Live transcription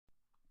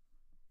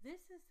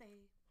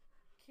a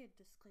kid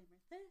disclaimer.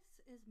 This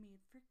is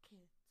made for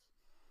kids.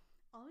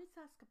 Always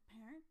ask a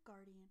parent,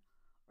 guardian,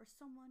 or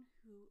someone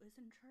who is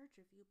in charge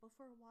of you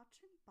before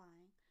watching,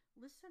 buying,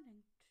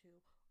 listening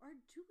to, or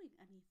doing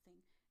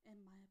anything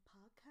in my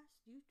podcast,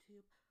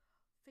 YouTube,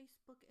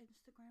 Facebook,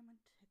 Instagram,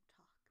 and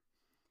TikTok.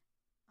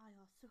 I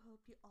also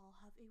hope you all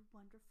have a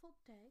wonderful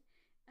day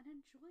and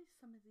enjoy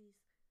some of these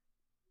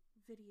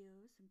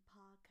videos and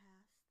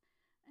podcasts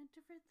and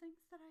different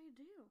things that I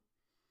do.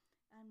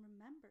 And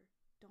remember,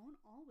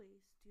 don't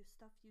always do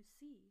stuff you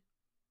see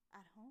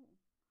at home.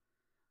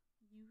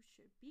 You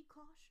should be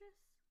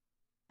cautious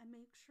and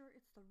make sure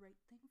it's the right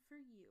thing for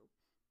you,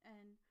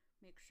 and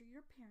make sure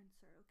your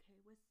parents are okay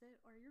with it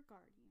or your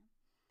guardian.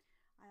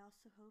 I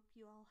also hope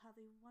you all have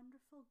a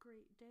wonderful,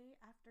 great day,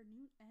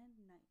 afternoon, and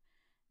night.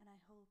 And I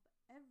hope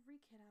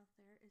every kid out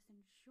there is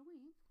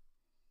enjoying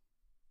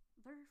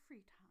their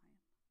free time.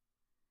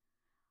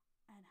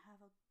 And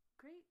have a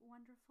great,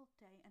 wonderful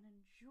day and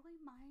enjoy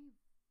my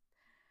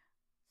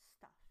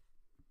stuff.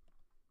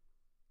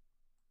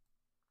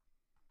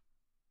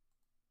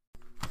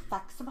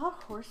 Facts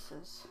about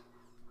horses.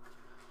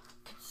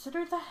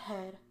 Consider the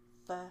head,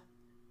 the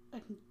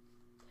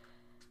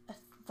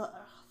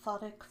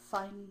athletic,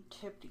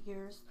 fine-tipped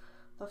ears,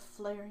 the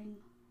flaring,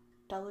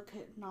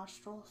 delicate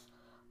nostrils,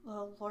 the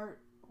alert,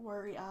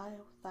 wary eye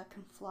that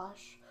can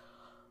flash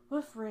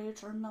with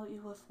rage or melt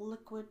you with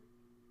liquid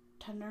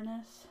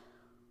tenderness.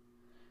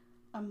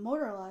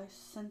 Immortalized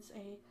since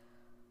a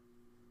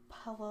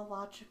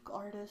paleologic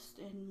artist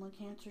in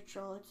Lecanter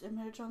drew its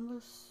image on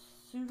the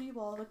sooty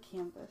wall of a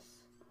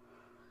canvas.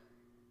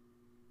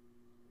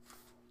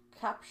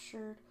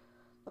 Captured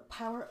the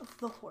power of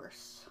the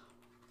horse.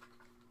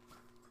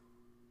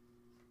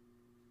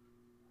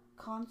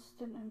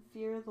 Constant in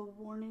fear, the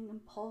warning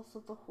impulse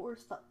of the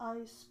horse, the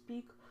eyes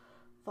speak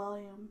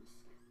volumes,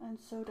 and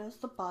so does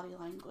the body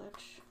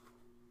language.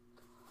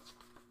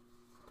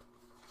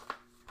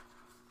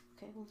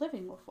 Okay,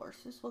 living with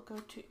horses. We'll go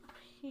to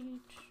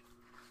page.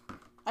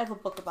 I have a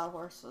book about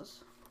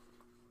horses.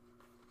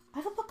 I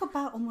have a book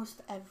about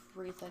almost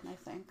everything, I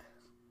think.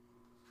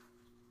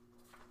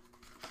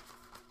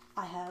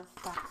 I have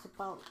facts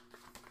about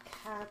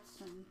cats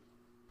and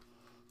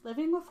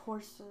living with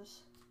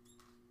horses.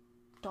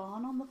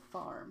 Dawn on the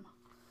farm.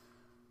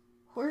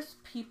 Horse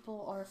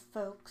people are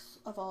folks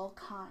of all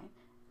kind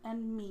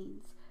and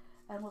means,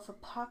 and with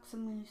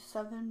approximately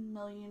 7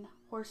 million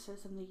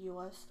horses in the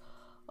U.S.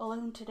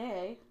 alone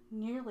today,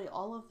 nearly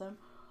all of them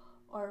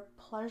are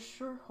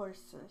pleasure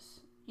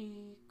horses.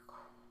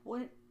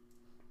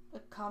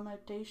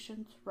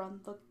 Accommodations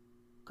run the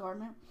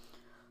garment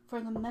for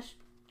the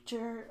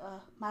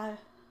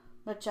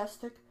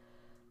majestic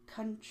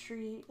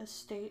country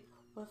estate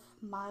with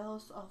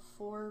miles of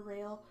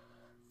four-rail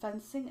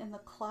fencing in the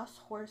class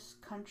horse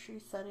country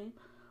setting,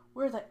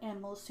 where the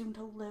animals seem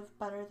to live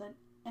better than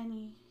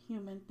any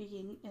human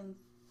being in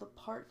the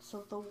parts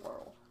of the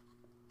world.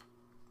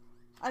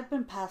 I've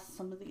been past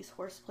some of these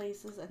horse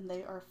places and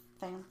they are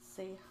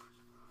fancy,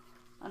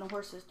 and the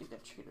horses do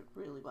get treated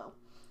really well.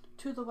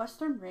 To the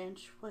western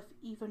ranch with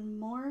even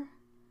more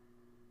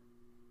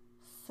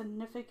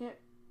significant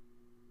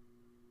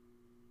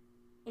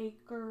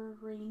acre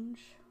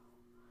range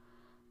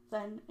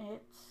than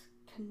its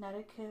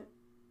Connecticut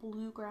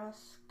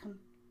bluegrass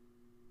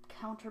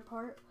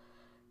counterpart.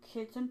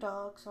 Kids and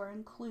dogs are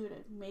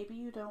included. Maybe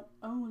you don't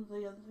own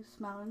these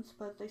mountains,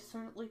 but they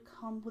certainly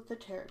come with the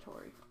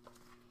territory.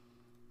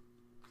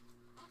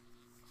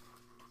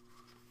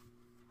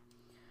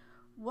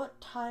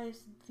 What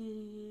ties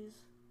these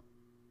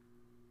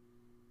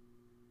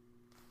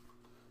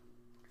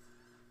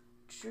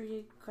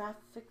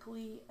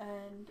geographically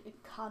and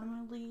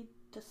economically,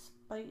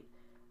 despite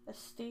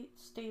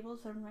estates,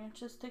 stables, and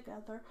ranches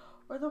together,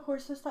 or the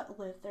horses that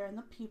live there and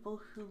the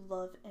people who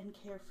love and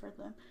care for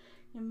them?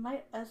 You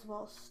might as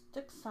well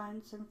stick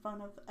signs in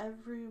front of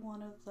every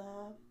one of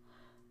them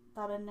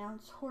that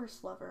announce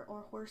horse lover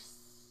or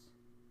horse.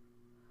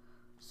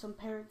 Some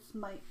parents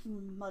might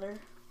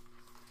mutter.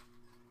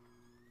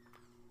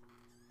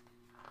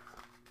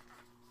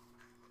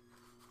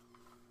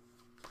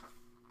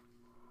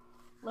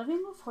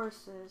 Living with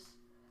horses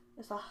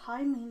is a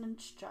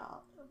high-maintenance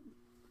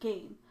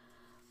game.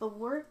 The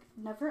work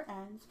never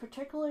ends,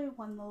 particularly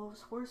when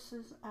those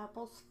horses'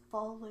 apples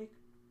fall like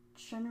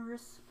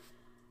generous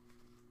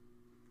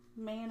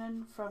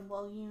manna from,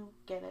 well, you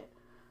get it,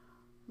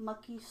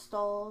 mucky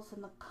stalls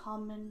and the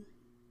common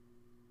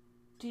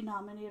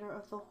denominator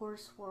of the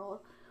horse world.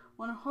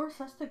 When a horse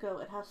has to go,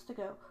 it has to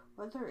go,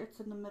 whether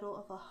it's in the middle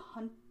of a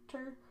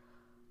hunter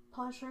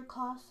pleasure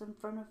class in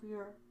front of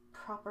your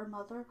proper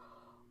mother,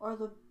 or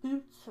the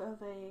boots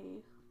of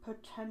a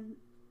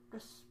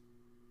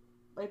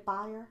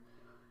buyer.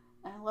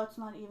 And let's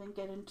not even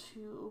get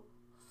into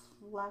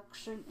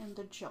flexion in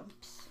the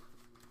jumps.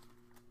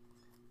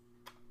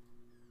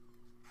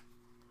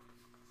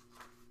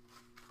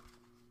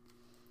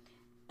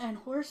 And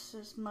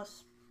horses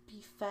must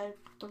be fed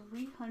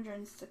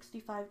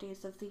 365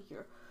 days of the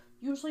year,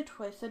 usually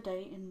twice a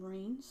day in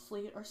rain,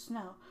 sleet, or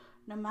snow.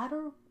 No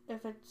matter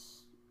if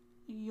it's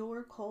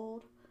you're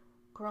cold,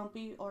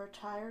 grumpy, or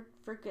tired,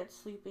 forget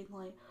sleeping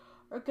late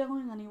or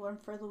going anywhere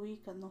for the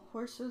weekend. The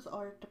horses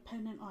are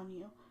dependent on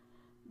you.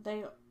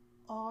 They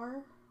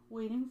are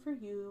waiting for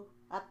you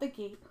at the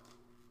gate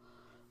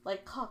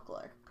like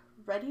clockwork,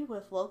 ready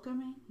with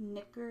welcoming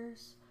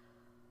knickers,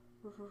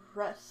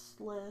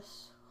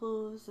 restless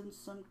hooves, and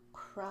some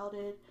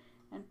crowded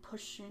and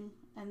pushing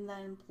and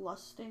then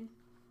blusting,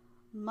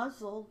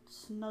 muzzled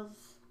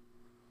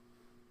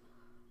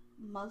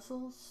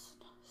muzzles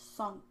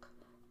sunk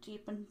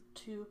deep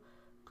into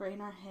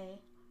grain or hay.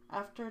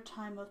 After a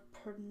time of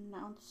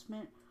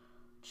pronouncement,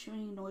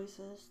 chewing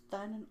noises,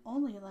 then and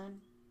only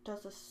then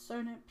does a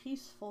certain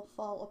peaceful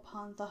fall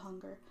upon the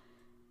hunger,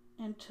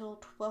 until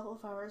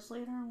 12 hours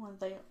later when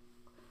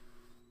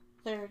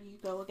there you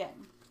go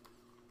again.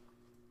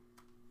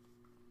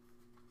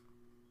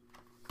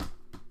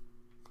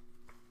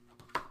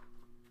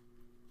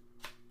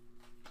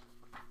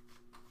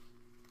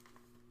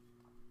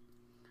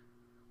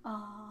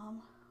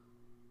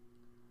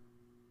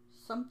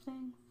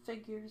 Something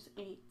figures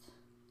 8.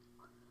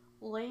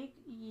 Leg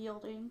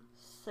yielding,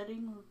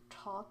 sitting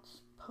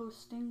tots,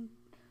 posting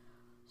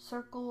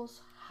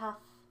circles, half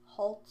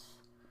halts,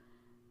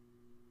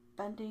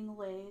 bending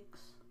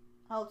legs,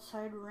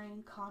 outside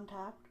ring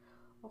contact.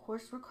 A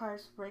horse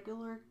requires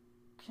regular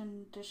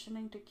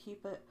conditioning to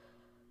keep it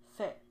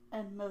fit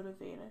and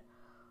motivated.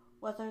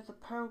 Whether the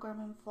program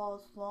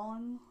involves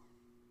long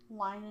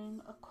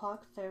lining,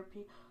 aquatic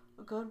therapy,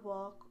 a good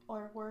walk,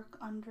 or work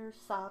under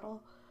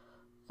saddle,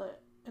 the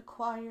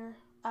equine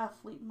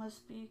athlete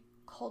must be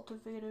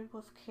cultivated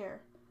with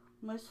care.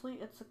 Mostly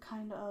it's a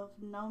kind of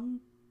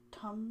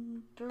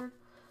numb-tumbled,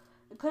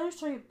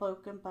 occasionally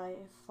broken by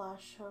a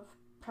flash of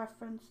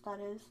preference, that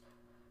is,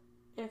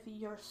 if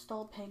you're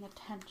still paying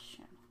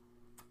attention.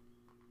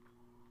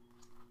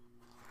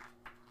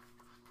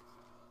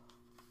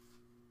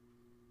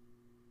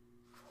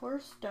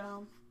 Horse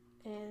dome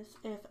is,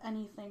 if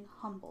anything,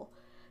 humble.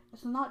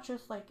 It's not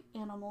just like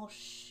animal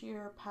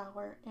sheer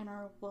power,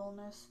 inner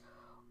willness,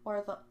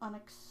 or the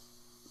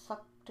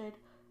unaccepted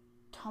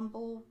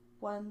tumble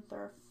when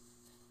they're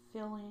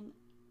feeling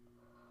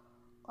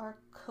are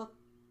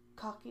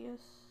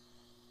cockiest.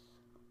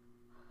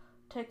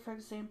 Take, for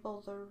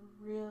example, the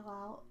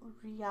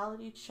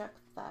reality check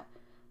that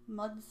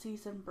mud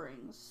season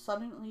brings.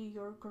 Suddenly,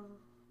 your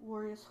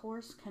glorious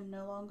horse can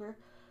no longer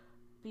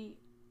be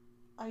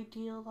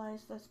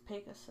idealized as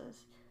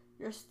Pegasus.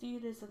 Your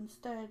steed is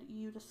instead,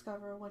 you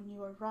discover when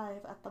you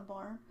arrive at the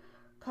barn,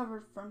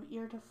 covered from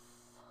ear to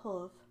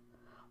hoof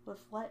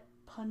with wet,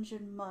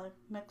 pungent mud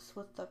mixed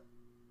with the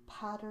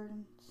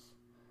patterns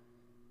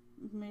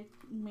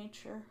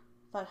nature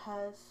that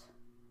has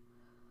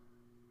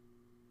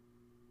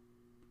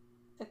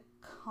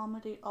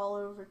accommodate all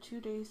over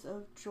 2 days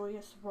of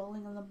joyous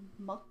rolling in the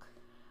muck.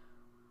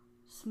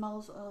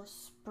 Smells of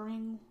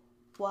spring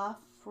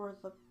waft for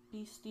the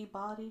beastie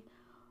body.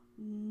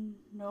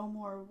 No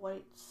more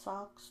white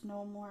socks,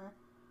 no more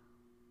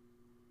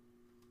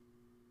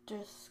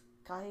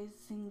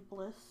disguising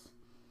bliss.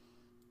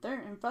 There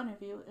in front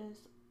of you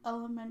is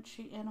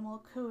elementary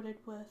animal coated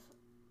with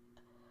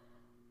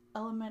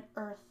element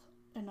earth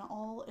in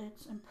all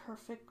its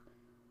imperfect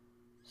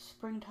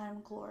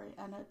springtime glory,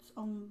 and it's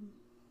on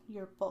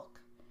your book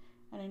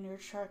and in your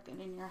truck and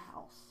in your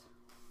house.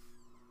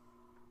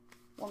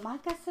 Well,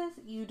 Micah says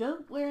you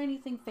don't wear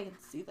anything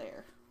fancy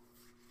there.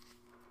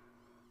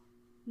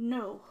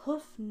 No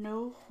hoof,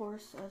 no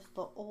horse, as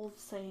the old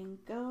saying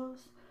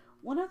goes.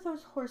 One of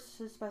those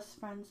horses' best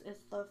friends is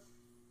the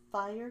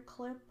fire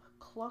clip,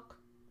 cluck,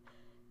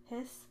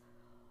 hiss,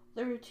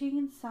 the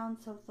routine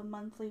sounds of the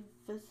monthly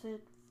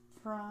visit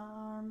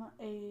from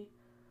a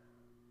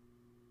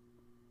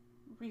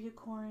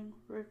recurring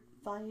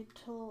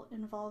revital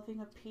involving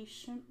a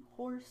patient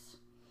horse.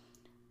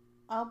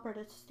 Albert,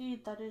 a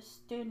steed that is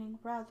standing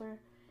rather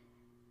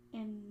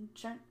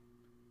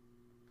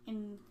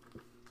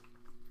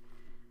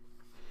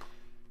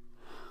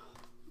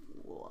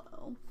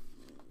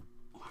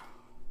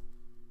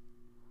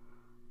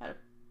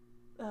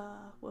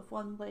with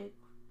one leg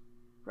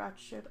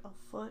ratchet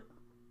afoot,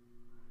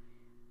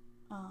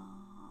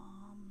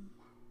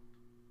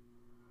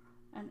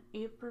 an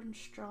apron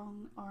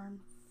strong arm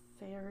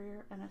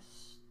farrier, and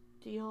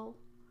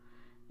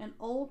an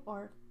old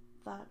art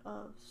that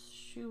of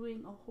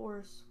shoeing a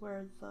horse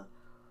where the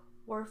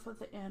worth of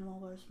the animal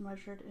was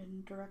measured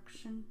in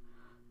direction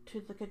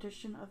to the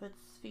condition of its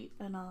feet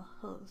and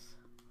hooves.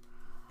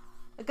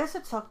 I guess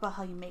let's talk about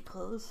how you make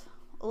clothes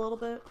a little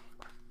bit.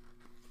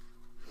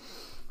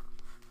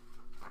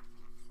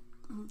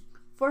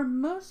 For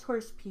most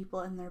horse people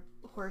and their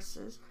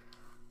horses,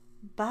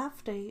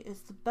 bath day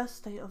is the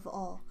best day of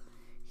all.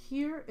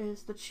 Here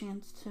is the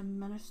chance to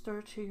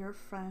minister to your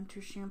friend,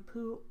 to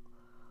shampoo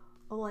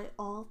away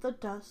all the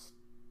dust,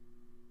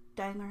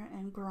 danger,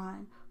 and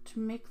grime, to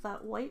make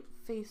that white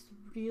face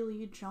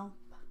really jump,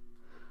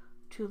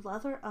 to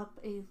leather up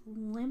a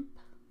limp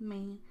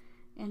mane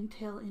and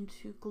tail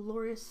into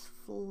glorious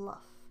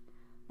fluff.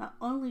 Not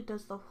only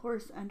does the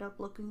horse end up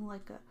looking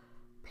like a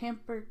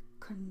pampered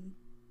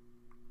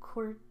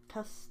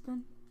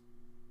courtesan.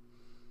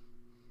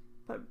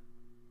 But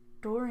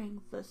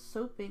during the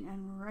soaping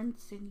and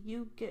rinsing,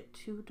 you get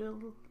to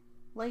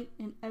delight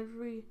in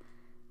every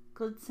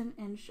glisten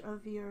inch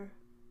of your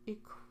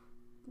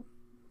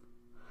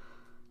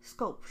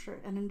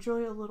sculpture and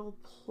enjoy a little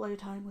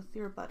playtime with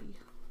your buddy.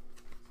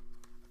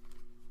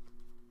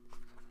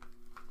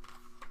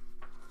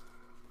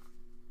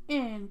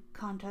 In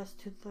contrast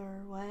to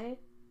their way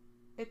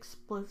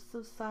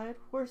explosive side,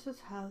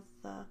 horses have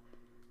the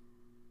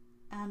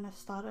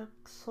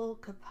anatomical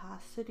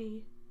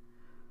capacity,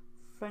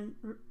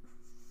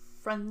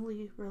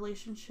 friendly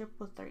relationship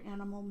with their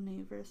animal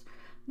neighbors,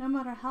 no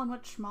matter how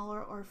much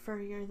smaller or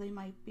furrier they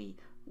might be.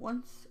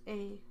 Once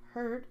a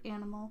herd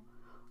animal,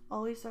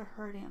 always a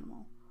herd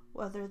animal,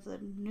 whether the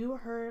new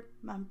herd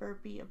member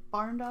be a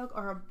barn dog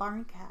or a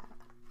barn cat.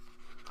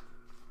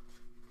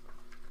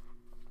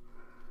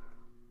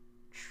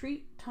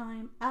 Treat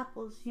time,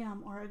 apples,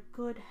 yum, or a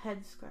good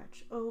head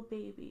scratch. Oh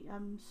baby,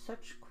 I'm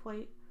such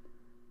quite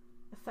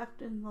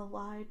effect in the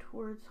lie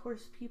towards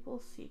horse people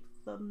seek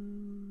the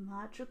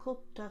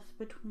magical dust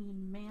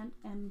between man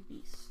and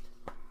beast.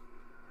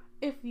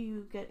 If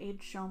you get a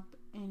jump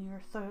in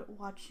your throat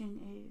watching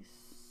a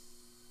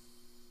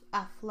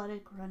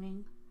athletic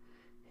running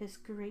his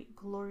great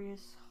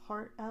glorious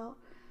heart out,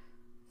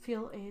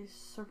 feel a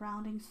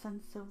surrounding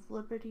sense of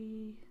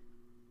liberty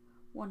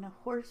when a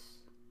horse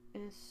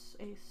is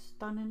a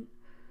stunning,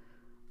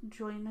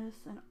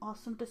 joyous, and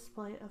awesome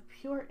display of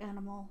pure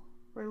animal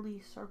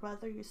release, or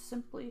whether you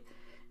simply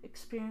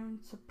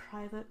experience a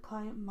private,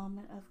 quiet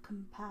moment of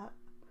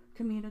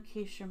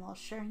communication while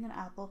sharing an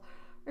apple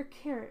or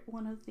carrot,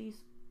 one of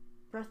these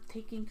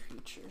breathtaking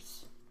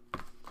creatures.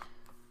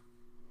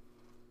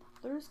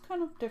 There's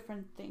kind of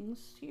different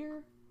things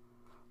here,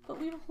 but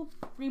we will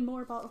read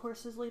more about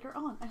horses later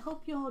on. I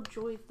hope you all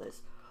enjoyed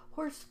this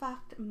Horse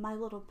Fact and My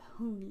Little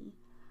Pony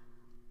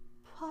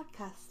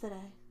podcast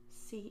today.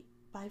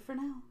 Bye for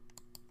now.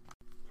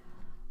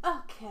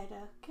 Okay.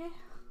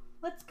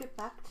 Let's get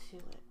back to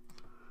it.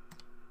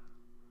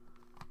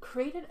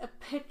 Created a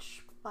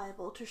pitch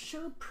Bible to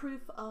show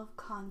proof of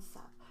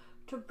concept,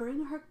 to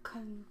bring her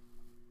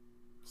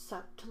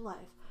concept to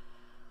life.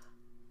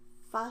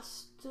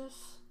 FAUST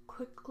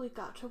quickly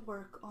got to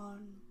work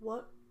on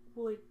what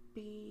would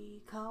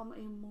become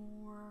a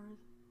more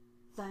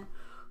than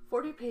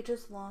 40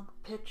 pages long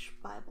pitch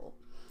Bible.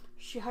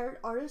 She hired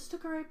artists to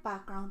create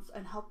backgrounds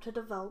and helped to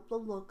develop the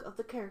look of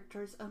the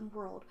characters and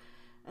world,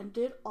 and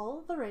did all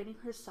of the writing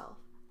herself.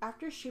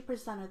 After she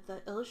presented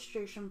the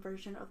illustration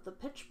version of the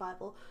pitch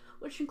Bible,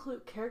 which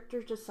include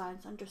character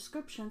designs and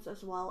descriptions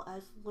as well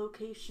as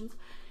locations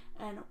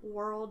and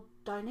world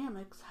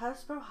dynamics,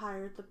 Hasbro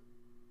hired the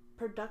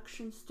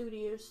production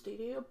studio,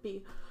 Studio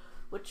B,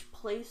 which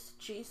placed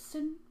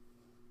Jason,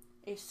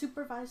 a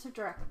supervisor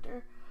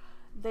director.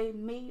 They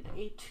made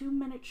a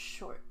 2-minute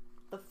short.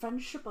 The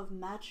Friendship of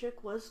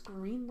Magic was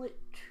greenlit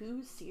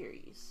 2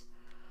 series.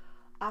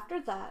 After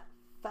that,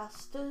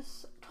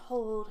 Festus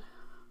told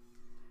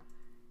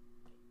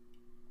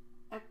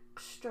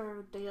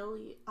Extra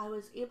Daily, I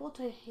was able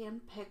to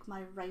handpick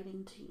my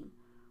writing team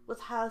with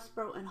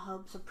Hasbro and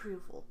Hub's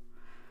approval.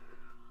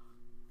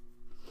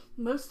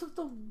 Most of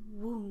the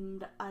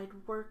whom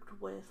I'd worked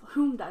with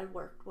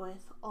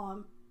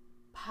on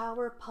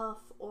Powerpuff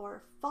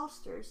or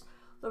Foster's,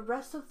 the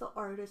rest of the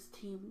artist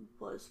team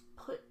was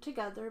put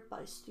together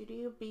by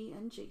Studio B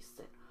and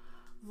Jason.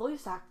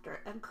 Voice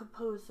actor and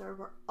composer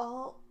were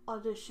all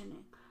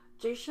auditioning.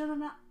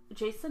 Jason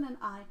and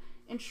I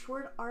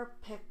ensured our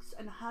picks,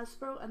 and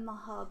Hasbro and the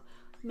Hub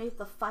made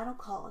the final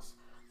calls.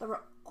 There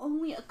were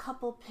only a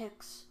couple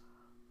picks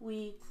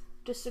we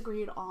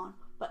disagreed on,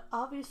 but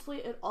obviously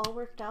it all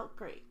worked out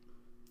great.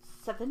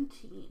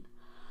 17.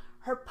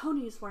 Her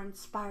ponies were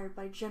inspired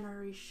by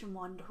Generation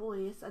 1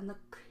 toys and the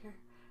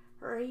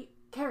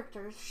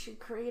characters she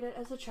created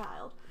as a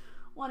child.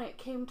 When it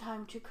came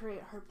time to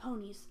create her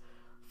ponies,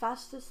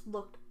 Festus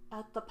looked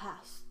at the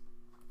past.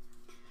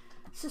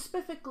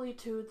 Specifically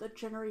to the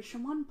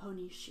Generation 1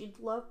 ponies she'd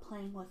loved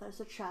playing with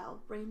as a child.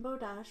 Rainbow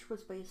Dash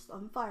was based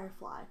on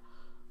Firefly.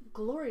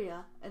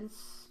 Gloria and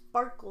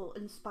Sparkle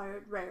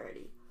inspired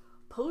Rarity.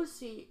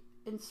 Posey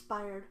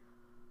inspired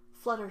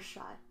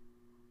Fluttershy.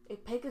 A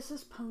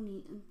Pegasus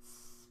pony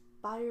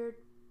inspired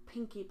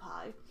Pinkie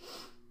Pie.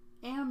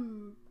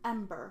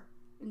 Ember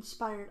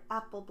inspired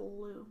Apple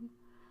Bloom.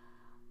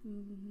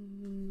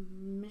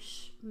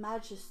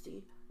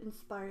 Majesty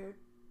inspired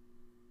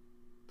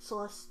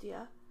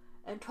Celestia,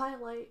 and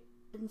Twilight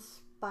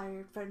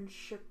inspired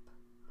Friendship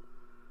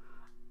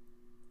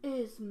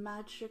is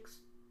Magic's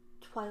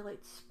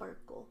Twilight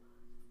Sparkle.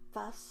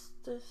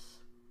 Festus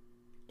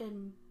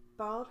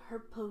embroiled her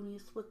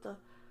ponies with the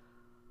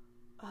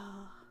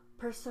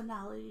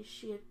personality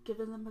she had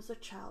given them as a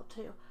child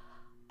too.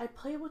 I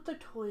played with the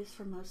toys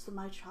for most of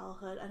my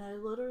childhood, and I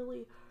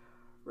literally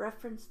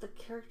referenced the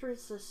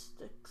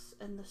characteristics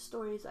and the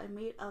stories I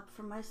made up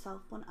for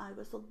myself when I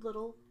was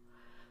little,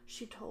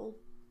 she told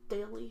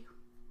Daily.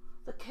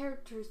 The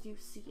characters you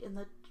see in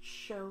the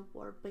show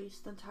were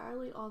based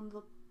entirely on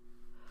the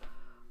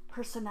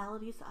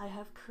personalities I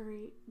have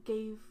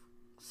gave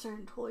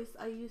certain toys.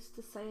 I used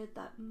to say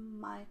that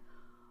my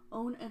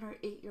own inner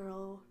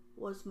 8-year-old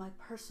was my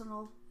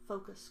personal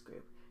focus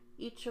group.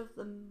 Each of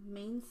the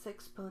main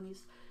 6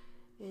 ponies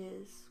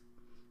is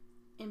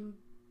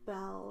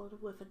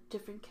endowed with a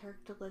different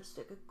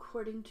characteristic.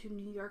 According to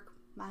New York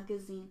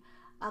Magazine,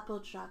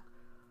 Applejack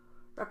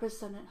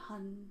represented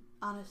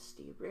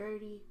honesty,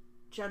 rarity,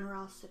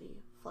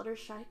 generosity,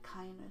 Fluttershy,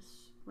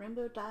 kindness,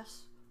 Rainbow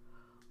Dash,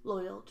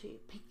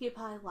 loyalty, Pinkie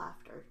Pie,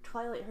 laughter.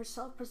 Twilight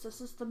herself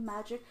possesses the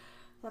magic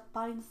that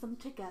binds them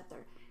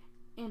together.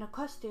 In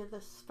Equestria,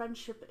 this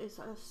friendship is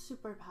a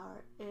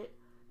superpower. It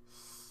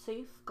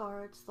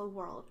safeguards the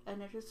world,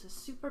 and it is a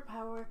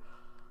superpower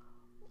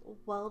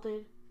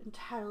wielded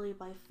entirely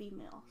by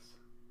females.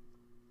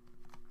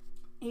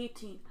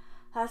 18.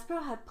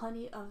 Hasbro had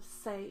plenty of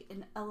say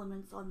in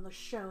elements on the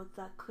show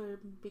that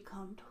could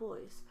become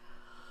toys.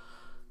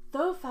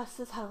 Though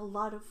FAUST had a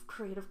lot of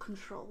creative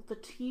control, the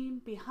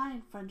team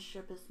behind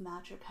Friendship is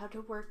Magic had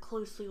to work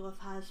closely with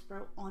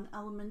Hasbro on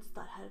elements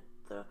that had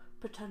the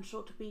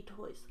potential to be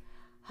toys.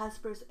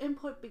 Hasbro's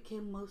input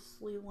became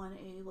mostly when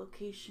a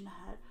location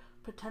had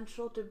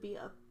potential to be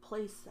a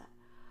playset.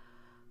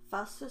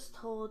 FAUST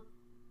told,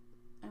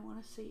 I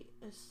want to say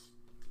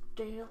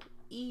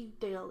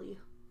Daily,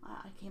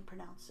 I can't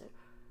pronounce it,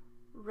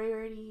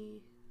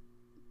 Rarity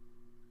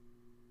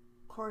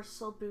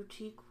Corso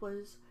Boutique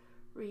was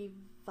revised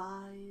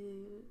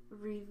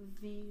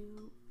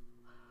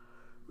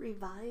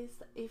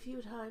a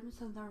few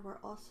times, and there were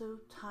also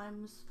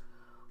times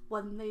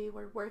when they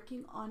were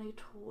working on a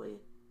toy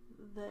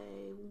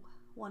they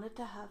wanted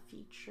to have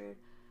featured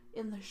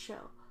in the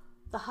show.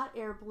 The hot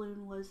air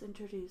balloon was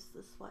introduced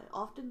this way.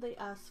 Often they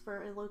asked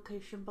for a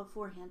location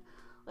beforehand,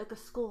 like a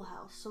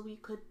schoolhouse, so we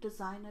could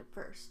design it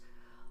first.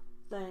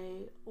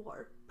 They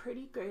were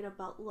pretty great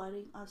about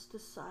letting us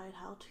decide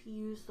how to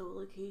use the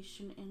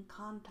location in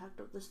context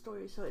of the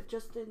story, so it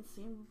just didn't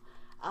seem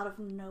out of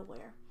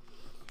nowhere.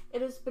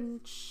 It has been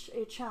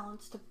a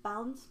challenge to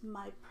balance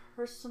my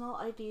personal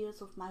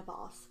ideas with my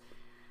boss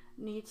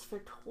needs for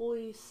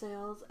toy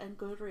sales and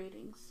good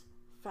ratings.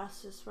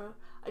 FAUST wrote,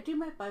 I do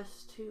my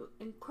best to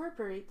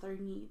incorporate their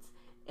needs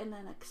in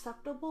an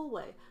acceptable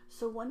way,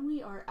 so when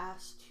we are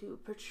asked to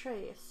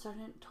portray a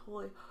certain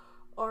toy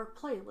or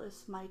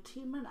playlist, my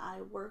team and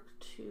I work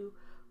to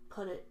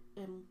put it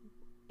in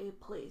a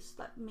place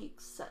that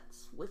makes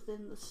sense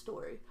within the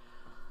story.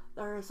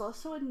 There is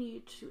also a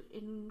need to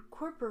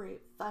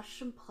incorporate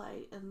fashion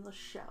play in the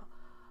show,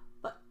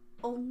 but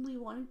only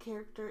one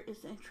character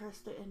is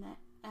interested in it,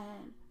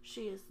 and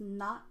she is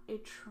not a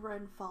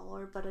trend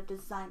follower but a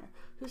designer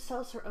who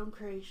sells her own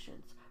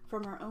creations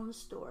from her own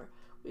store.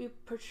 We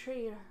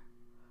portray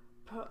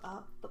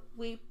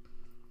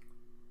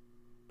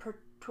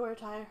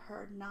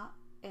her not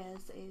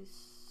as a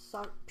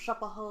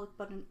shopaholic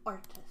but an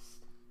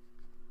artist.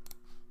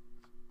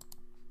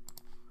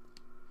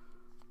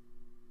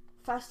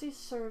 FAUST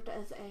served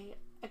as a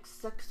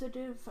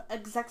executive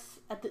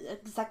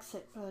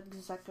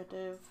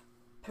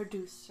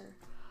producer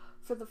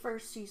for the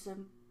first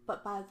season,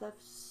 but by the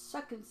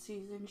second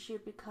season she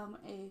had become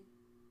a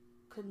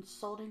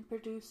consulting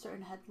producer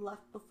and had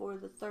left before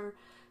the third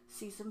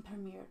season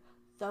premiered.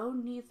 Though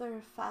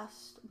neither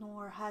FAUST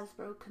nor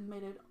Hasbro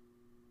committed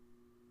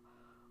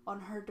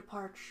on her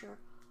departure,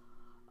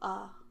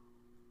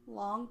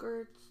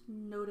 Longer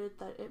noted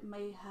that it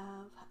may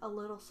have a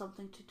little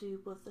something to do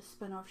with the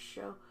spin-off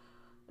show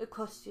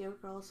Equestria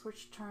Girls,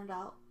 which turned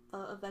out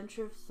the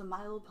adventures of the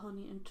My Little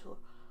Pony into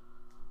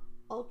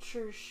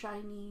ultra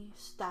shiny,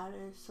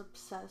 status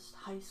obsessed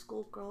high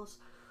school girls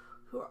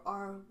who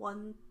are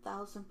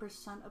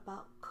 1000%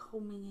 about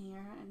combing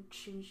hair and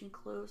changing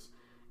clothes.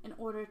 In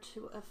order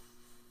to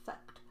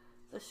effect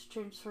this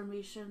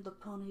transformation, the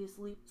ponies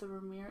leap the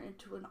mirror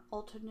into an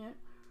alternate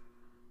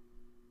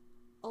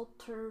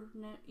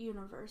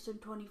universe. In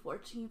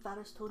 2014,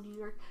 FAUST told New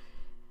York,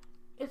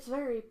 "It's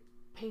very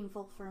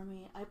painful for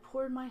me. I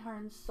poured my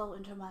heart and soul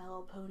into My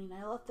Little Pony, and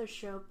I left the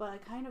show, but I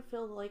kind of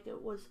feel like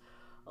it was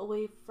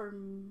away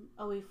from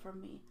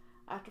me.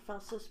 After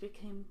FAUST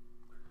became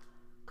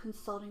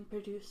consulting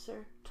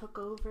producer, took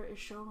over as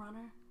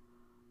showrunner.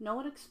 No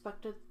one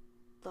expected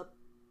the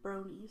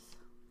bronies.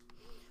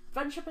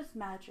 Friendship is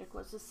Magic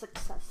was a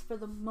success for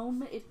the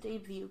moment it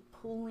debuted,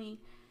 pulling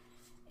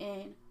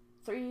in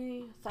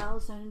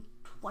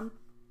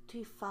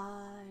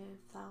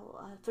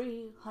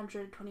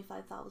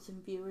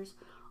 325,000 viewers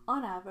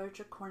on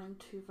average, according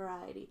to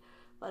Variety.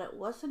 But it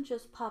wasn't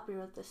just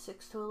popular with the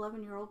 6 to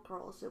 11-year-old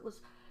girls it was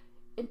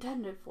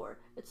intended for.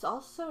 It's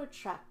also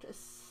attracted a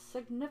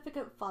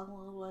significant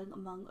following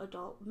among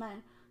adult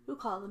men who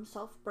call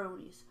themselves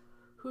bronies,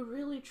 who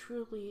really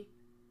truly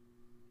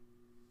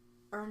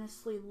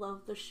earnestly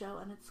love the show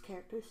and its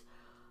characters.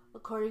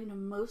 According to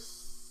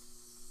most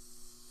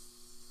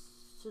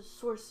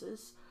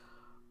sources,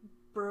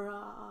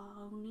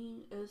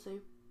 brownie is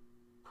a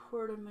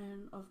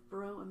portmanteau of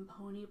bro and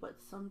pony,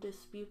 but some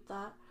dispute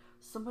that.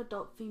 Some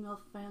adult female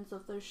fans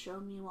of the show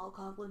meanwhile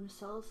call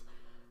themselves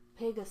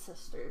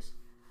Pegasisters.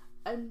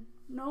 And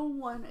no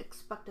one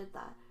expected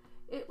that.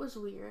 It was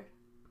weird.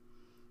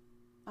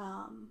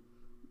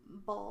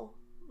 Ball,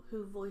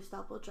 who voiced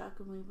Applejack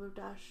and Rainbow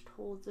Dash,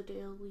 told the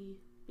Daily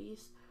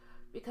Beast,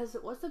 because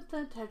it wasn't the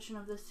intention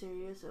of the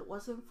series, it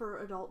wasn't for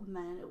adult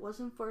men, it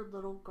wasn't for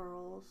little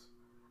girls.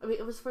 I mean,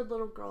 it was for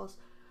little girls,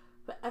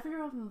 but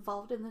everyone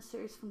involved in the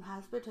series, from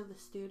Hasbro to the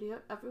studio,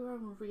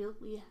 everyone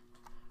really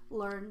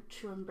learned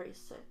to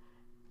embrace it.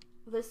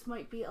 This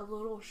might be a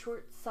little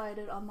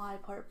short-sighted on my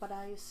part, but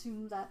I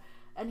assume that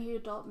any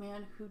adult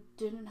man who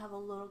didn't have a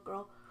little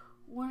girl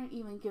wouldn't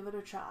even give it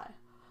a try.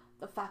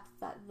 The fact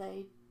that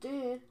they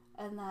did,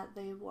 and that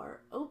they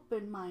were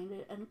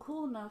open-minded and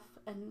cool enough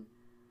and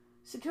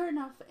secure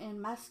enough in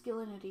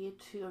masculinity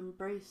to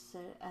embrace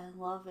it and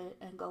love it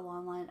and go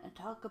online and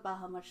talk about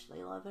how much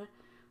they love it,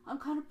 I'm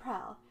kind of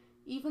proud.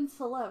 Even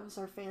celebs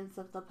are fans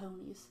of the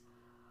ponies.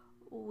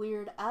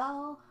 Weird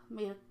Al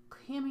made a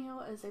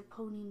cameo as a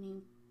pony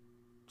named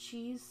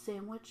Cheese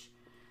Sandwich.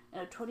 In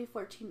a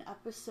 2014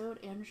 episode,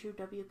 Andrew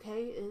WK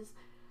is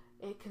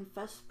a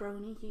confessed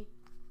brony. He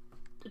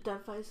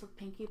identifies with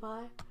Pinkie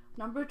Pie.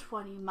 Number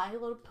 20, My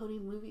Little Pony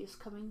movie is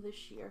coming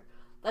this year.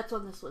 That's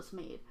when this was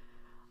made.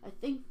 I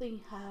think they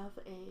have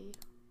a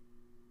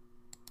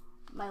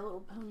My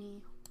Little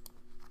Pony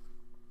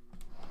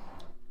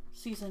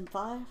season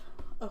 5.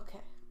 Okay.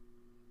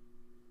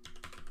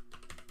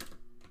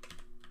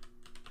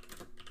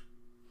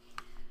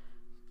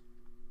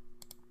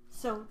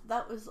 So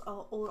that was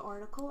an old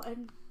article,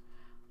 and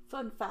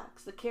fun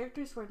facts. The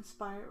characters were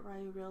inspired by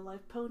real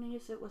life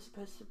ponies. It was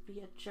supposed to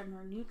be a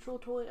gender neutral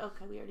toy.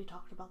 Okay, we already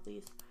talked about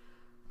these.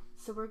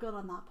 So we're good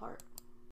on that part.